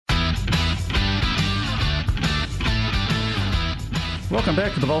Welcome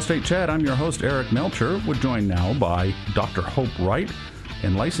back to the Vol State Chat. I'm your host, Eric Melcher. We're joined now by Dr. Hope Wright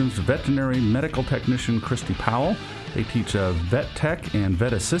and licensed veterinary medical technician Christy Powell. They teach vet tech and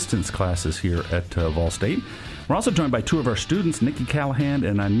vet assistance classes here at Vol State. We're also joined by two of our students, Nikki Callahan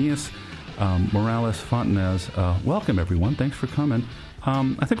and Aeneas Morales Fontanez. Welcome, everyone. Thanks for coming.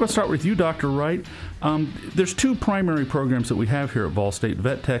 I think we'll start with you, Dr. Wright. There's two primary programs that we have here at Vol State,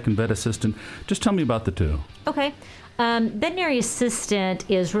 Vet Tech and Vet Assistant. Just tell me about the two. Okay. Veterinary Assistant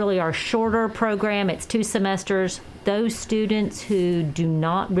is really our shorter program. It's 2 semesters. Those students who do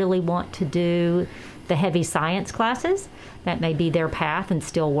not really want to do the heavy science classes, that may be their path, and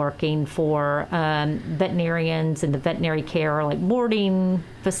still working for veterinarians in the veterinary care, like boarding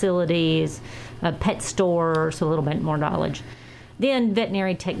facilities, pet stores, a little bit more knowledge. Then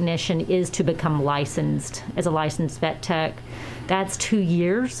veterinary technician is to become licensed as a licensed vet tech. That's 2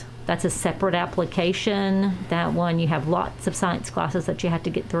 years. That's a separate application. That one, you have lots of science classes that you have to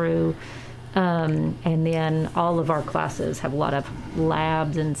get through. And then all of our classes have a lot of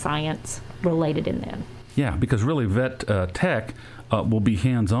labs and science related in them. Yeah, because really vet tech will be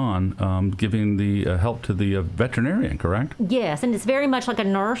hands-on, giving the help to the veterinarian, correct? Yes, and it's very much like a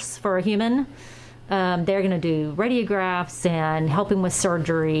nurse for a human. They're going to do radiographs and helping with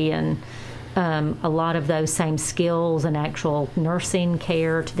surgery and a lot of those same skills and actual nursing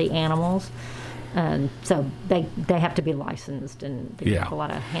care to the animals. So they have to be licensed, and they have a lot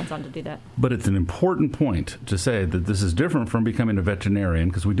of hands-on to do that. But it's an important point to say that this is different from becoming a veterinarian,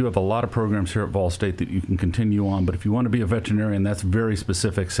 because we do have a lot of programs here at Vol State that you can continue on. But if you want to be a veterinarian, that's a very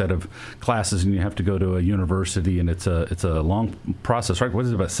specific set of classes, and you have to go to a university, and it's a long process, right? What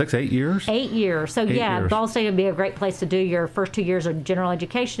is it, about 6-8 years? 8 years. So 8 years. Vol State would be a great place to do your first 2 years of general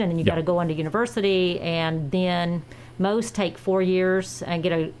education, and then you got to go on to university, and then most take 4 years and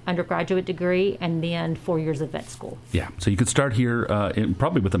get an undergraduate degree, and then 4 years of vet school. Yeah, so you could start here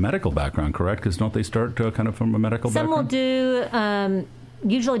probably with a medical background, correct? Because don't they start kind of from a medical background? Some will do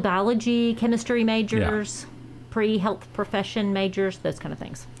usually biology, chemistry majors, pre-health profession majors, those kind of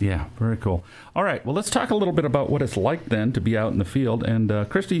things. Yeah, very cool. All right, well, let's talk a little bit about what it's like then to be out in the field. And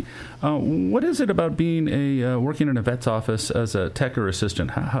Christy, what is it about being working in a vet's office as a tech or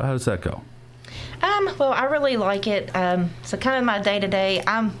assistant? How does that go? Well, I really like it. So kind of my day-to-day,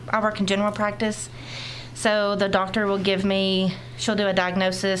 I work in general practice. So the doctor will she'll do a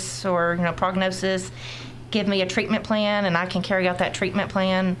diagnosis or, prognosis, give me a treatment plan, and I can carry out that treatment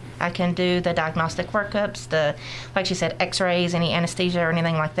plan. I can do the diagnostic workups, like she said, x-rays, any anesthesia or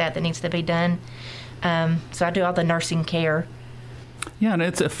anything like that needs to be done. So I do all the nursing care. Yeah, and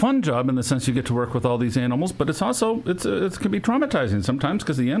it's a fun job in the sense you get to work with all these animals, but it's also it can be traumatizing sometimes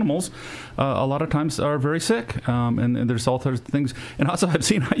because the animals a lot of times are very sick, and there's all sorts of things. And also, I've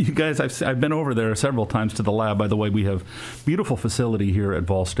seen how you guys. I've been over there several times to the lab. By the way, we have a beautiful facility here at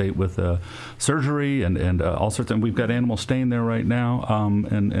Vol State with surgery and all sorts. And we've got animals staying there right now,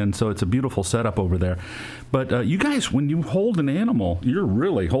 and so it's a beautiful setup over there. But you guys, when you hold an animal, you're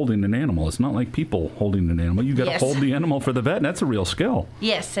really holding an animal. It's not like people holding an animal. You got to hold the animal for the vet, and that's a real skill.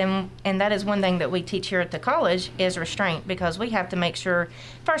 Yes, and that is one thing that we teach here at the college is restraint, because we have to make sure,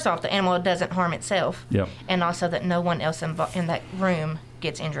 first off, the animal doesn't harm itself, and also that no one else in that room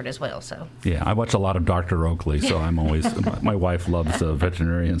gets injured as well. So yeah, I watch a lot of Dr. Oakley, so I'm always my wife loves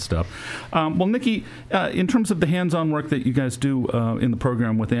veterinarian stuff. Well, Nikki, in terms of the hands-on work that you guys do in the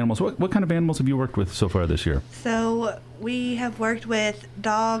program with animals, what kind of animals have you worked with so far this year? So we have worked with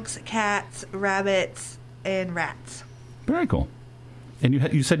dogs, cats, rabbits, and rats. Very cool. And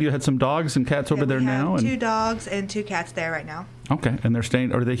you said you had some dogs and cats over there now? We have 2 dogs and 2 cats there right now. Okay, and they're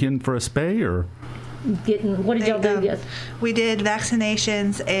staying. Are they in for a spay or? What did y'all do? Yes. We did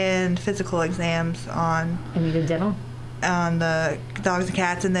vaccinations and physical exams on. And you did dental? On the dogs and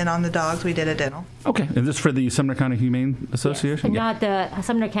cats, and then on the dogs we did a dental. Okay, and this for the Sumner County Humane Association? Yes, and not the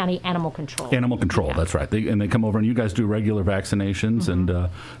Sumner County Animal Control. Animal Control, that's right. They come over and you guys do regular vaccinations and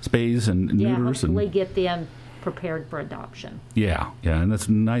spays and neuters. Hopefully get them prepared for adoption. Yeah, and that's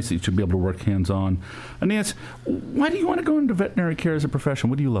nice that you should be able to work hands-on. Aeneas, why do you want to go into veterinary care as a profession?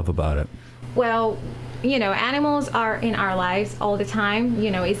 What do you love about it? Well, animals are in our lives all the time.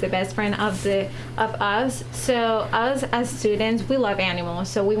 It's the best friend of us. So us as students, we love animals.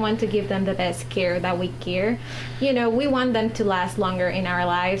 So we want to give them the best care that we care. We want them to last longer in our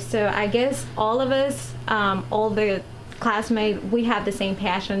lives. So I guess all of us, all the classmates, we have the same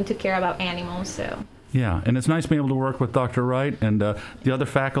passion to care about animals. So Yeah, and it's nice being able to work with Dr. Wright and the other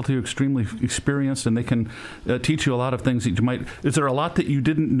faculty are extremely experienced, and they can teach you a lot of things that you might. Is there a lot that you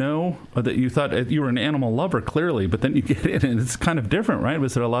didn't know, or that you thought you were an animal lover, clearly, but then you get in and it's kind of different, right?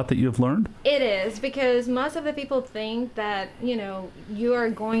 Was there a lot that you've learned? It is, because most of the people think that, you know, you are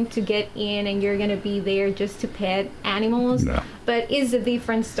going to get in and you're going to be there just to pet animals. No. But it's a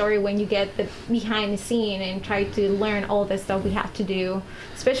different story when you get the behind the scene and try to learn all the stuff we have to do,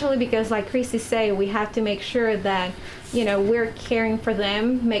 especially because, like Christy said, we have to make sure that, you know, we're caring for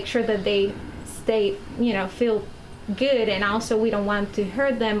them, make sure that they stay, you know, feel good, and also we don't want to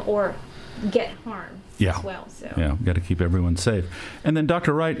hurt them or get harmed. Yeah. As well, so. Yeah, we've got to keep everyone safe. And then,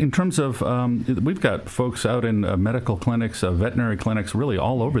 Dr. Wright, in terms of, we've got folks out in medical clinics, veterinary clinics, really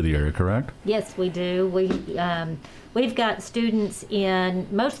all over the area, correct? Yes, we do. We've got students in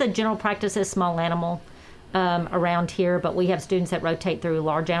most of the general practices, small animal around here, but we have students that rotate through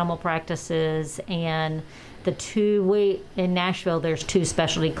large animal practices. And in Nashville, there's 2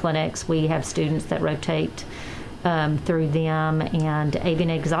 specialty clinics. We have students that rotate through them, and avian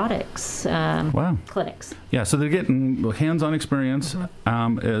exotics Wow. clinics. Yeah, so they're getting hands-on experience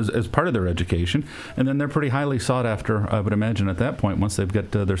as part of their education, and then they're pretty highly sought after, I would imagine, at that point once they've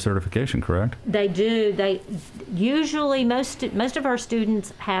got their certification, correct? They do. They usually most of our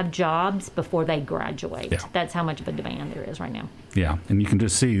students have jobs before they graduate. Yeah. That's how much of a demand there is right now. Yeah, and you can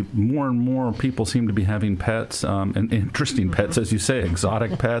just see more and more people seem to be having pets, and interesting pets, as you say,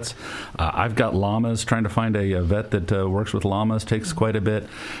 exotic pets. I've got llamas. Trying to find a vet that works with llamas takes quite a bit.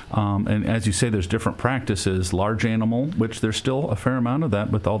 And as you say, there's different practices. Large animal, which there's still a fair amount of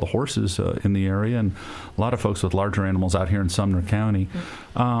that with all the horses in the area, and a lot of folks with larger animals out here in Sumner County.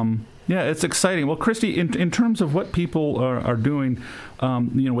 Yeah, it's exciting. Well, Christy, in terms of what people are doing,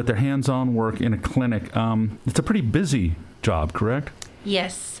 with their hands-on work in a clinic, it's a pretty busy job, correct?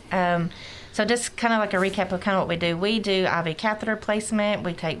 Yes. So just kind of like a recap of kind of what we do. We do IV catheter placement.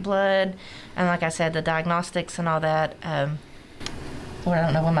 We take blood, and like I said, the diagnostics and all that. I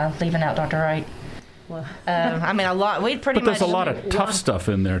don't know. Am I leaving out Dr. Wright? Well, I mean, a lot. We pretty But there's much a lot of tough stuff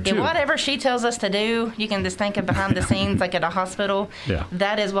in there, too. whatever she tells us to do, you can just think of behind the scenes, like at a hospital. Yeah.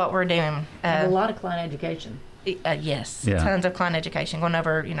 That is what we're doing. a lot of client education. Yes. Yeah. Tons of client education, going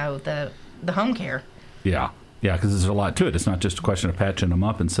over, the home care. Yeah. Yeah, because there's a lot to it. It's not just a question of patching them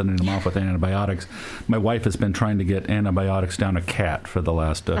up and sending them off with antibiotics. My wife has been trying to get antibiotics down a cat for the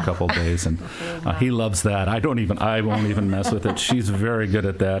last couple of days, and he loves that. I won't even mess with it. She's very good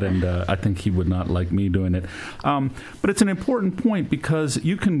at that, and I think he would not like me doing it. But it's an important point, because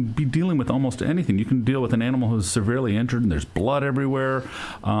you can be dealing with almost anything. You can deal with an animal who's severely injured, and there's blood everywhere,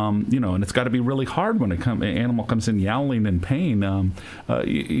 and it's got to be really hard when an animal comes in yowling in pain.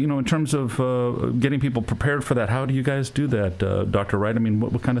 In terms of getting people prepared for that, how do you guys do that, Dr. Wright? I mean,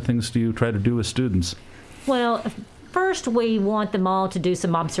 what kind of things do you try to do with students? Well, first we want them all to do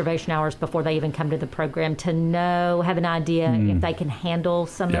some observation hours before they even come to the program, to have an idea if they can handle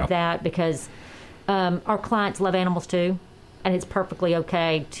some of that, because our clients love animals too, and it's perfectly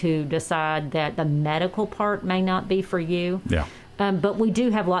okay to decide that the medical part may not be for you. Yeah. But we do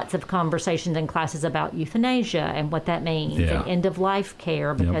have lots of conversations in classes about euthanasia and what that means, and end-of-life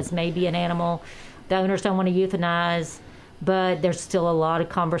care, because maybe an animal, the owners don't want to euthanize, but there's still a lot of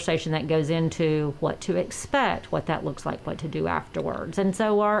conversation that goes into what to expect, what that looks like, what to do afterwards. And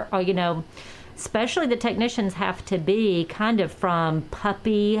so our especially the technicians have to be kind of from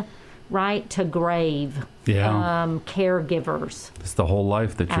puppy right to grave caregivers. It's the whole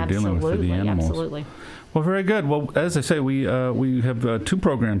life that you're dealing with for the animals. Absolutely. Well, very good. Well, as I say, we have 2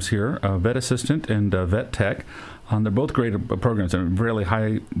 programs here, Vet Assistant and Vet Tech. They're both great programs and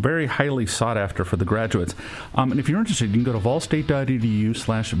very highly sought after for the graduates. And if you're interested, you can go to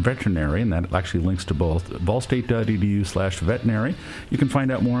volstate.edu/veterinary, and that actually links to both. volstate.edu/veterinary. You can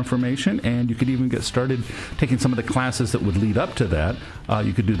find out more information, and you could even get started taking some of the classes that would lead up to that.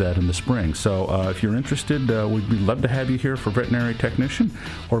 You could do that in the spring. So if you're interested, we'd love to have you here for veterinary technician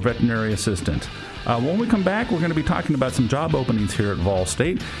or veterinary assistant. When we come back, we're going to be talking about some job openings here at Vol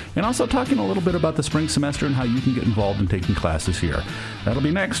State, and also talking a little bit about the spring semester and how you can get involved in taking classes here. That'll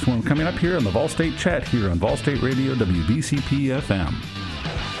be next when we're coming up here on the Vol State Chat here on Vol State Radio, WVCP FM.